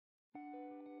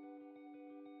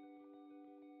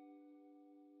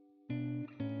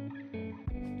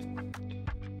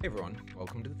Hey everyone,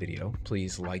 welcome to the video.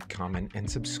 Please like, comment, and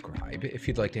subscribe. If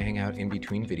you'd like to hang out in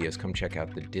between videos, come check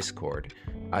out the Discord.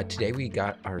 Today we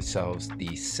got ourselves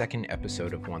the second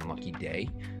episode of One Lucky Day.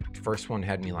 The first one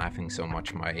had me laughing so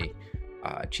much my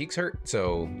cheeks hurt,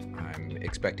 so I'm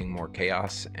expecting more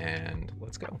chaos, and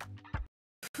let's go.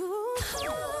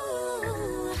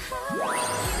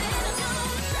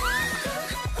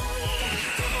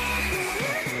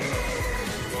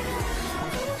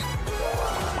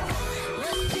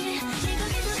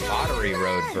 Lottery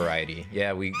road variety.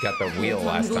 Yeah, we got the wheel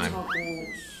last time.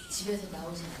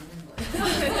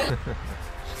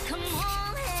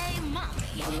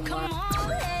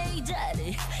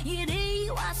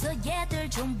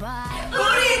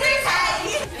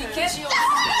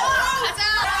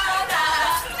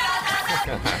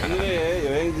 오늘의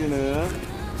여행지는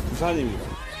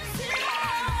부산입니다.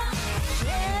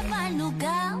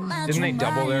 Didn't they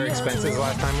double their expenses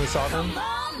last time we saw them?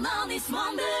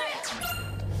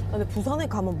 근데 부산에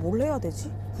가면 뭘 해야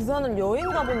되지? 부산을 여행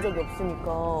가본 적이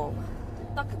없으니까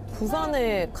딱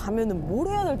부산에 가면은 뭘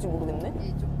해야 될지 모르겠네?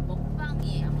 좀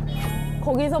먹방이 아무래도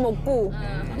거기서 먹고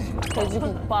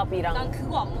돼지국밥이랑 난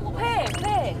그거 안 먹어봤어.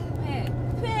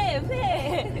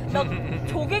 회. 나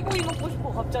조개구이 먹고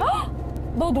싶어 갑자기.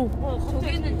 나도.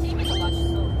 조개는 찜이 더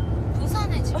맛있어.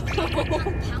 부산에 지금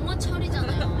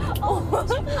방어철이잖아요.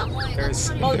 지금 방어회가 They're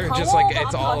just like,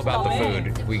 it's all about the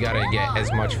food. We gotta get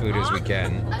as much food as we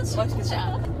can. 아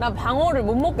진짜. 나 방어를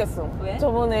못 먹겠어. 왜?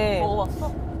 저번에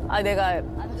먹어봤어? 내가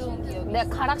안 좋은 기억이. 내가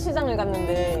가락시장을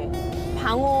갔는데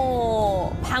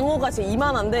방어가 진짜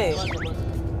이만한데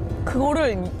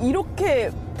그거를 이렇게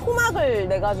토막을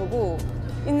내가지고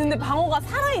있는데 방어가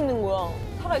살아있는 거야.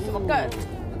 살아있어. 그러니까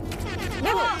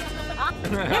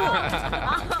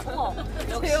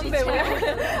재현 배우.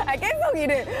 계속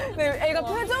이래. 근데 애가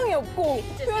표정이 없고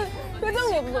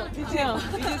표정이 없어. 그냥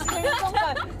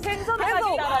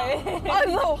생선까지 따라해.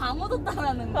 그래서 방어도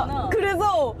따라하는구나.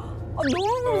 그래서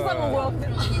너무 불쌍한 거야.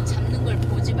 그럼 언니 잡는 걸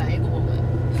보지 말고 먹어요.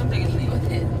 그럼 되겠네.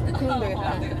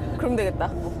 그럼 되겠다.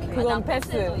 그건 패스.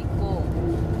 낙곱새도 있고.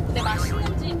 근데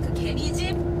맛있는 집, 그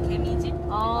개미집?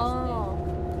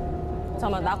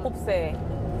 잠깐만, 낙곱새.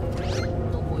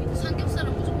 또 뭐 있지?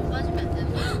 삼겹살은 무조건 빠지면 안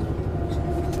되는 거야.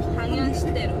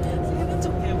 당연시대로. 세는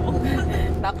척 대박.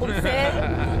 낙곱새.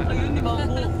 언니 막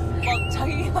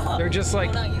자기가 They're just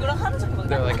like, 이거랑 하는 척 막.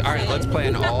 they're like, all right, let's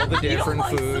plan all the different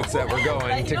foods that we're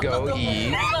going to go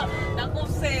eat.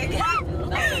 낙곱새.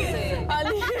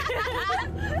 아니.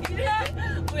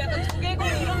 뭐 약간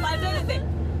조개구이 이런 말 되는데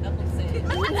낙곱새.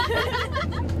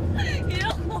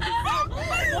 이런 거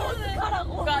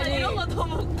하라고. 아니, 이런 거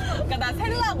너무. 그러니까 나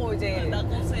셀라고 이제.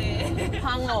 낙곱새.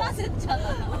 방어. 하나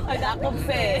셌잖아.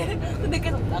 낙곱새. 근데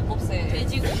계속 낙곱새.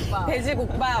 돼지국밥.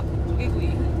 돼지국밥.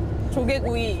 조개구이.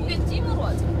 조개구이. 조개찜으로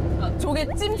하지.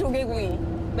 조개찜, 조개구이.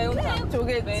 매운탕.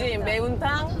 조개찜, 매운탕.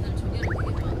 다들 조개를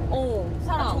되게 좋아해.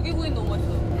 사랑. 조개구이 너무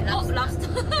맛있어. 랍스터.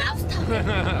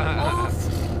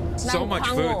 So much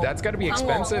food. That's gotta be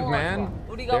expensive, man.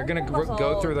 They're gonna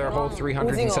go through their whole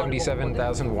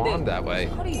 377,000 won that way.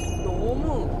 살이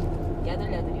너무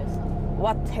야들야들이었어.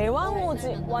 와,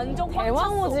 대왕오징어. 완전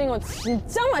대왕오징어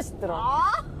진짜 맛있더라.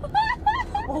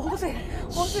 허세.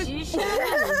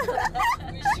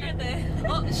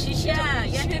 시샤.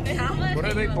 What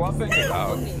are they bluffing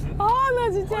about? 나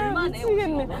진짜 얼마네,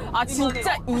 미치겠네. 오징어?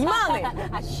 진짜 이만해.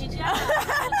 시샤.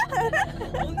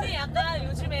 언니 약간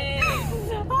요즘에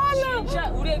진짜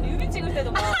우리가 뮤비 찍을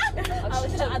때도 막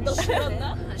진짜 너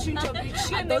싫었나? 진짜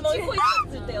미치겠네. 너 찍고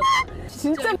있었을 때였다.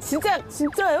 진짜요?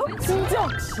 진짜.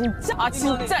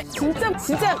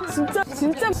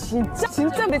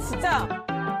 근데 진짜.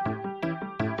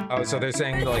 Oh, so they're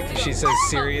saying like she says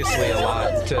seriously a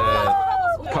lot to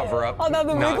cover up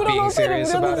나도 왜 not 그런 being 호텔을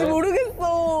serious about 부렸는지 it.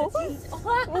 모르겠어.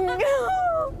 근데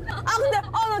나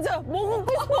진짜 먹고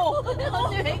싶어.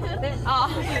 언니 왜 그래?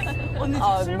 언니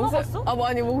술 먹었어?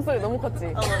 아니 목소리 너무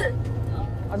컸지.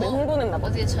 내 흥분했나 봐.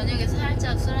 어제 저녁에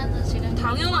살짝 술 한잔 시간.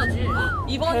 당연하지.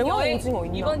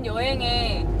 이번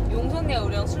여행에 용선이가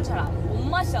우리랑 술 잘 못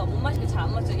마셔. 못 마시게 잘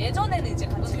안 마셔. 예전에는 이제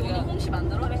같이 오늘 홍시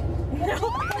만들어. 그래.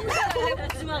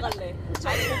 복숭아 갈래.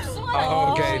 복숭아.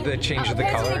 Oh, okay. The change of the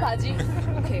color. 바지.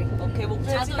 오케이.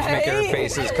 목표지. Make her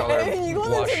face's color 이거는 좀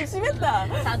blush. 심했다.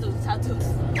 자두.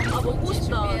 먹고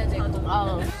싶다. 자두.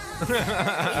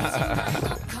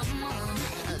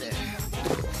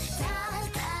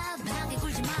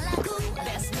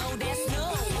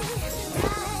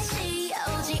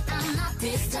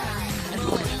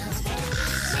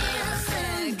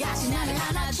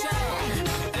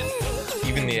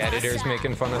 Even the editor's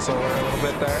making fun of Solar a little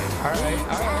bit there. All right.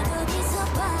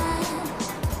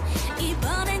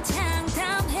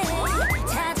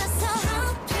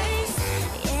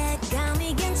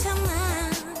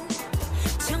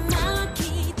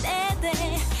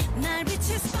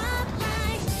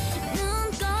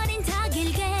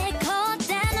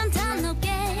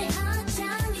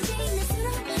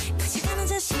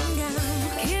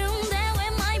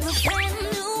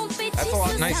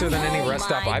 nicer than any rest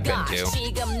stop I've been to.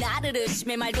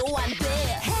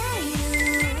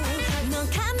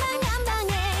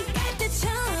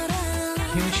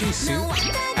 Kimchi soup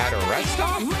at a rest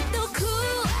stop?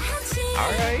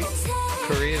 All right,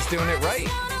 Korea's doing it right.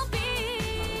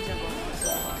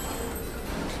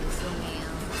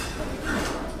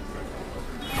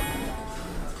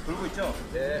 돌고 있죠?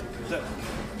 네. 자,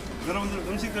 여러분들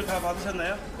음식들 다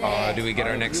받으셨나요? Do we get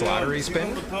our next lottery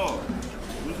spin? 지금부터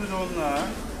운수 좋은 날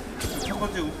첫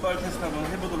번째 우빨 테스트 한번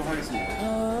해보도록 하겠습니다.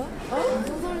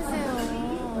 무슨 소리세요?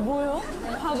 뭐요?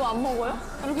 밥도 안 먹어요?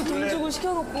 이렇게 돈 주고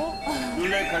시켜놓고.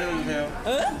 룰렛 가져주세요.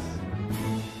 에?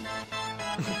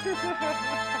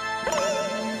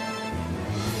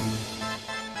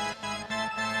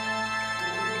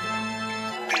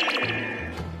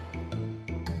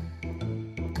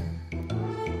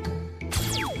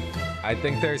 I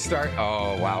think they're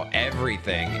oh wow,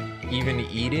 everything. Even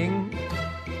eating?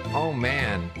 Oh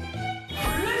man.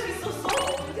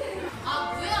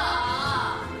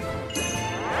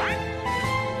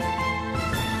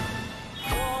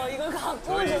 와, 이걸 갖고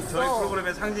저희 오셨어.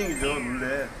 프로그램의 상징이죠,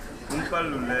 룰렛.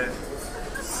 운빨 룰렛.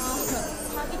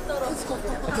 사기 떨어져.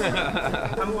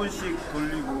 한 번씩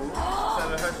돌리고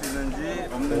식사를 할 수 있는지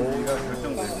없는지가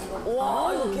결정됩니다.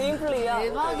 와, 이거 개인 플레이야.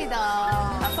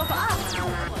 대박이다.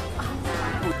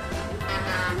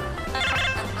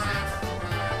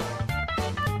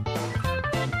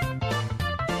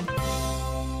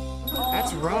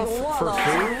 That's rough for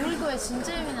food. 우리 거에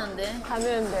진짜 예민한데.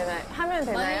 하면 되나요?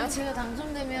 만약에 제가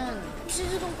당첨되면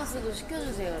치즈 돈까스도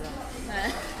시켜주세요. 그럼.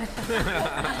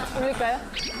 돌릴까요?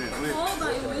 네,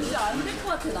 나 이거 왠지 안 될 것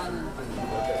같아, 나는.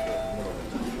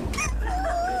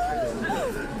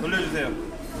 돌려주세요.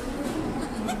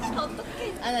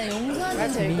 아, 나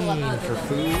용서하면 될 것 Mean 같아. for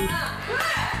food.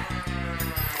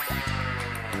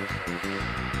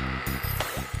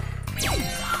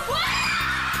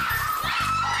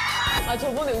 아,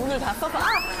 저번에 운을 다 써서.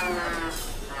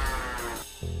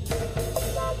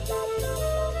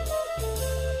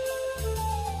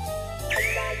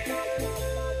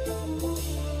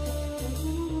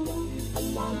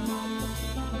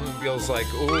 Feels like,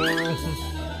 ooh.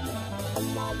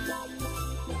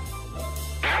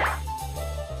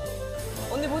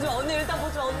 언니 보지 마. 언니 일단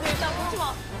보지 마. 언니 일단 보지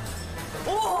마.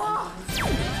 우와!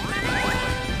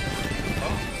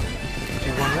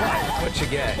 You won what? What you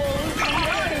get?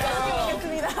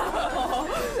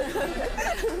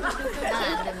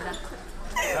 난안 된다.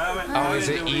 Oh, is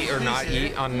it eat or not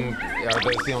eat? Are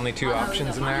those the only two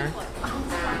options in there?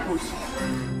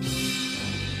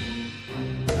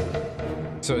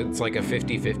 So it's like a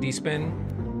 50-50 spin?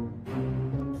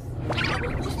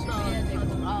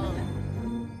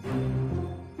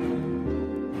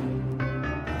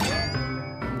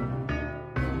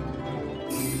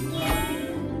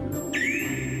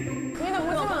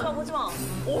 보지 마.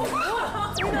 Wow,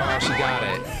 she got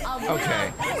it.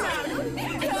 Okay.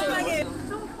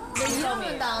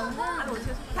 이러면 나안 돼.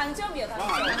 당첨이야,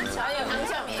 당첨이야.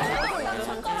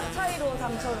 손가락 차이로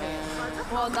당첨이에요.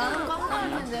 와, 나는 깜짝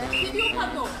놀랐는데. 비디오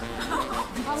판도.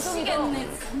 당첨이겠네.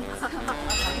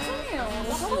 당첨이에요.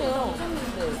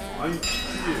 아니,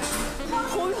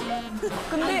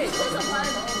 근데 밑에서 봐야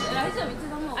돼. 야, 혜지야,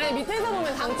 밑에서 한번. 아니 밑에서 보면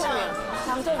당첨이야.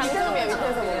 당첨이야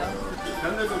밑에서 보면.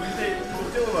 남들 그 밑에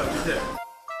좀 찍어봐, 밑에.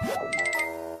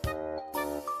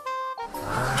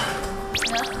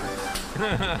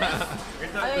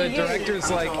 The director's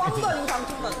like,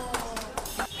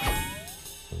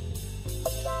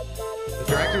 the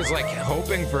director's like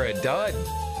hoping for a dud.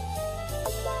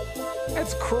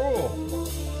 That's cruel.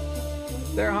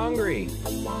 They're hungry.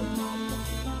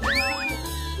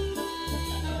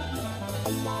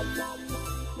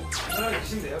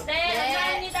 네,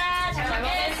 감사합니다. 잘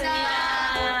먹겠습니다.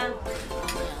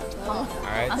 All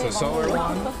right, so solar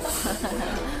one.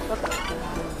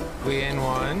 Lean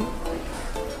one.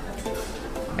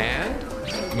 And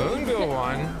Moonbill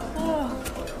one.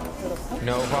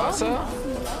 No Vasa?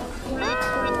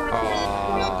 Aww.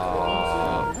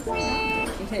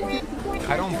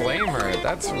 I don't blame her.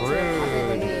 That's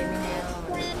rude.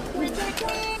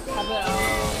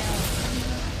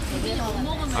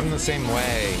 I'm the same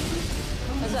way.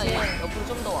 옆으로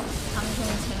좀 더 와. 방송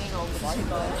재미가 없어.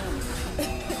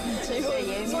 진짜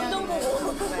예민하게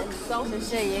보고.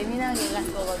 진짜 예민하게 갈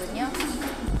거거든요.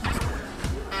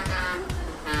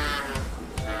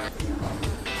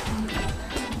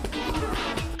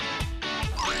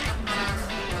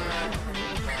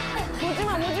 보지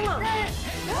마, 보지 마.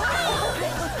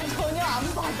 전혀 안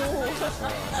봐도.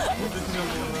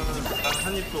 한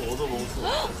입도 얻어 먹을 수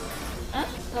없어.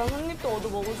 난 한 입도 얻어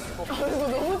먹을 수가 없어. 이거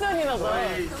너무 잔인하다.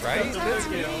 Right? That's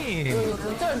mean. 이거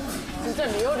진짜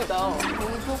리얼이다.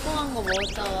 고기 소금한 거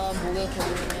먹었다가 목에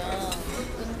걸리면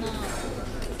끝나.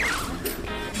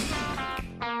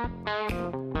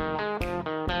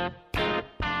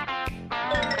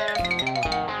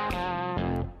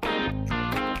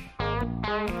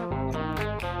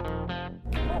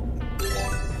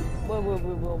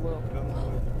 뭐야.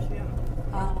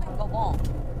 아, 이거 뭐?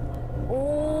 오.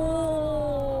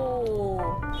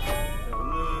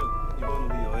 오늘 이번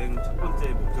우리 여행 첫 번째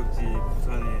목적지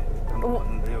부산에 한번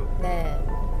왔는데요. 네.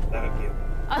 나갈게요.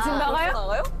 아, 지금 나가요?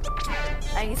 나가요?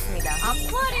 알겠습니다.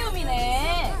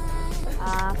 아쿠아리움이네.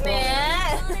 아,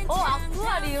 네.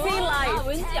 아쿠아리움. Sea life. 아,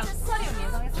 왠지 아쿠아리움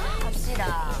예상했어.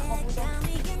 갑시다.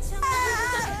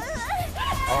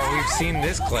 Oh, we've seen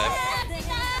this clip.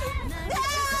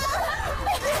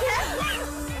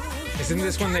 Isn't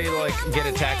this when they like get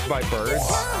attacked by birds?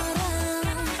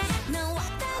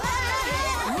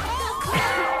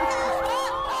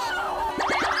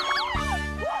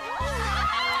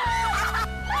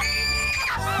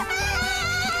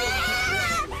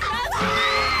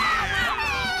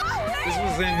 This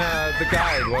was in the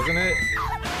guide, wasn't it?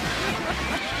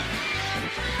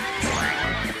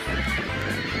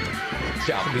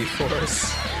 Shelby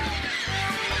Force.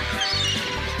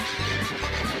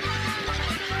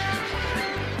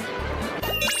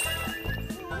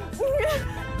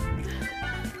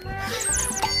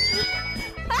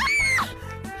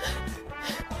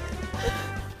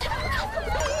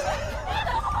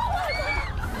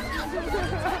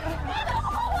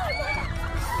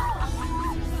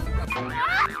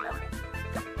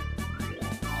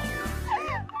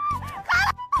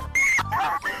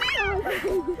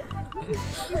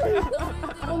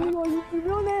 언니가 이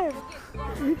주변에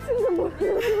미친놈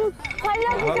뭐예요?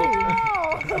 살려주세요.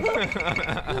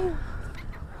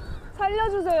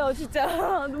 살려주세요,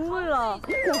 진짜. 눈물 나.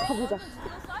 그냥 가보자.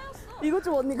 이것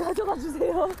좀 언니 가져가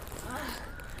주세요.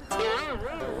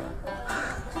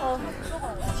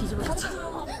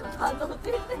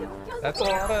 That's a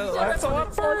lot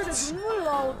of birds. 눈물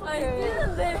나, 어떡해.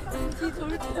 뛰는데 뒤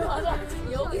돌 때마다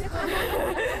여기 우리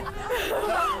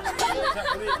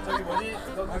저기 뭐니?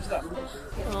 갑시다.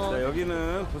 자,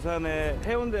 여기는 부산의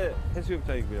해운대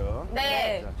해수욕장이고요.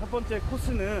 네. 자, 첫 번째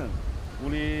코스는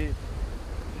우리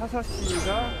하사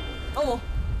씨가 어머.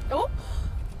 어?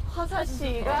 화사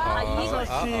씨가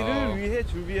하사 씨를 위해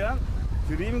준비한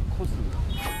드림 코스입니다.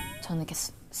 저는 이렇게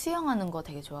수영하는 거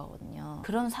되게 좋아하거든요.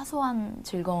 그런 사소한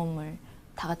즐거움을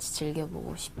다 같이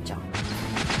즐겨보고 싶죠.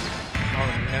 Oh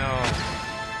no.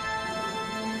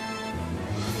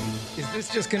 Is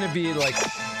this just gonna be like...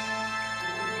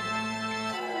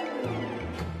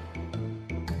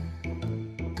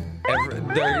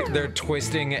 they're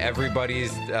twisting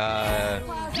everybody's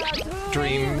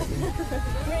dream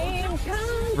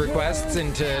requests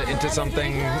into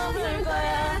something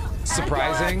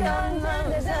surprising?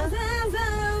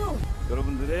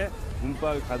 여러분들의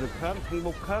문발 가득한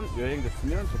행복한 여행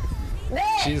됐으면 좋겠습니다.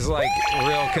 She's like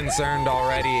real concerned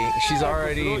already. She's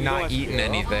already not eaten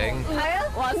anything.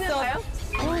 가요? 왔어.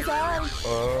 부산.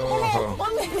 Oh.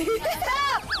 언니.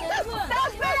 Stop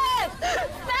it!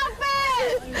 Stop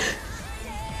it!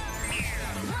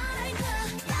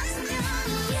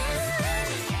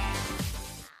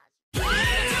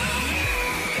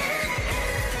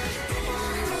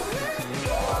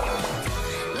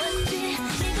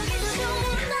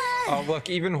 Oh, look,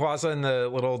 even Hwasa in the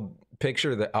little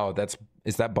picture that, oh,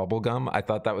 is that bubblegum? I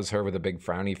thought that was her with a big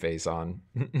frowny face on.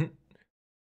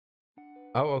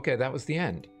 Oh, okay, that was the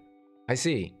end. I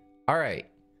see. All right.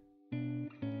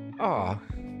 Oh,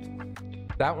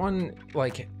 that one,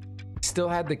 like, still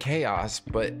had the chaos,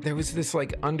 but there was this,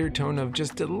 like, undertone of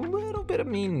just a little bit of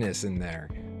meanness in there,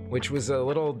 which was a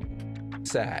little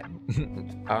sad.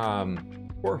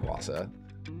 Poor Hwasa.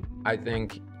 I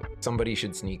think somebody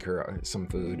should sneak her some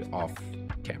food off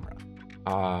camera.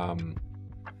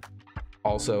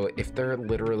 Also, if they're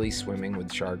literally swimming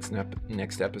with sharks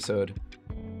next episode,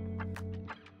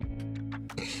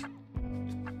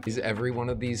 is every one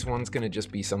of these ones gonna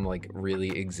just be some like really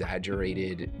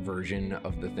exaggerated version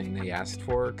of the thing they asked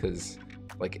for? Because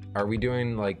like, are we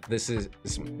doing like, this is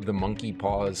the monkey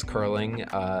paws curling,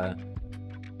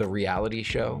 the reality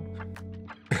show?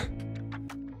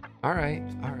 All right.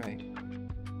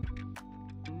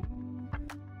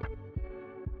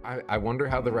 I wonder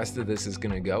how the rest of this is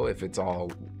gonna go, if it's all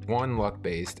one,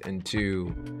 luck-based, and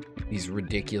two, these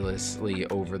ridiculously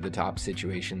over-the-top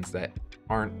situations that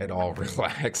aren't at all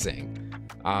relaxing.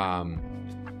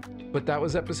 But that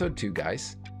was episode 2,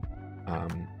 guys.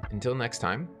 Until next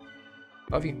time,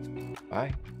 love you.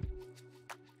 Bye.